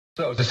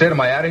So, is the state, am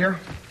I out of here?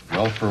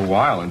 Well, for a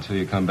while, until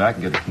you come back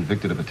and get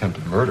convicted of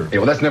attempted murder. Yeah,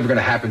 well, that's never going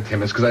to happen,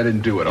 Tim. It's because I didn't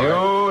do it, all right?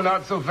 No,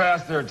 not so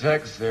fast there,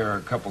 Tex. There are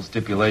a couple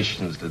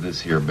stipulations to this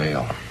here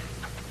bail.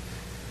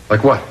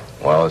 Like what?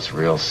 Well, it's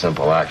real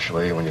simple,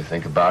 actually, when you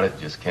think about it.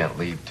 Just can't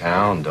leave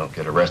town, don't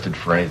get arrested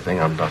for anything.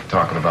 I'm not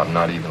talking about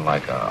not even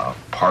like a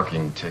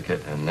parking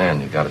ticket. And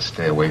then you got to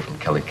stay away from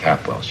Kelly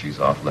Capwell.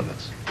 She's off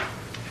limits.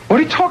 What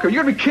are you talking about?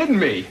 You got to be kidding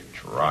me.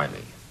 Try me.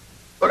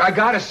 Look, I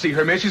got to see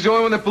her, man. She's the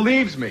only one that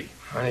believes me.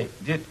 Honey,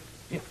 did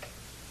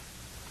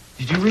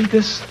you read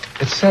this?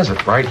 It says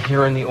it right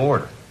here in the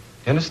order.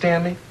 You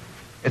understand me?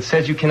 It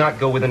says you cannot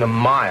go within a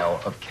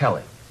mile of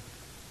Kelly.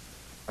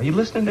 Are you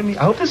listening to me?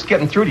 I hope this is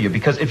getting through to you,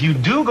 because if you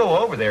do go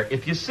over there,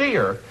 if you see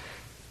her,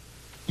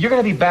 you're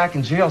going to be back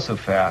in jail so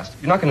fast,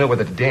 you're not going to know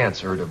whether to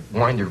dance or to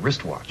wind your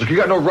wristwatch. Look, you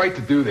got no right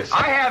to do this.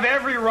 I have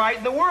every right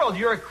in the world.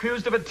 You're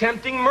accused of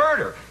attempting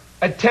murder.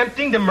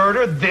 Attempting to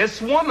murder this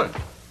woman.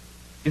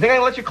 You think I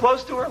can let you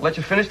close to her? Let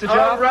you finish the job?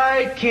 All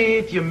right,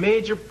 Keith, you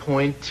made your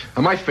point.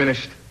 Am I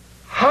finished?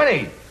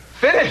 Honey,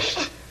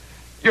 finished.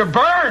 You're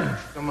burned.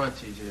 Come on,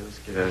 TJ, let's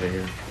get out of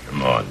here.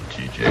 Come on,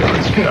 TJ,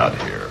 let's get out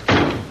of here.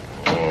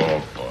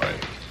 Oh, boy.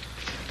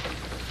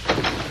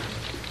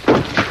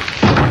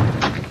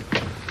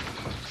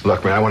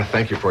 Look, man, I want to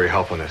thank you for your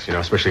help on this,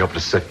 especially helping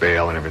to set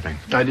bail and everything.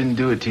 I didn't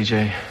do it,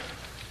 TJ.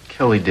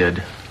 Kelly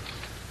did.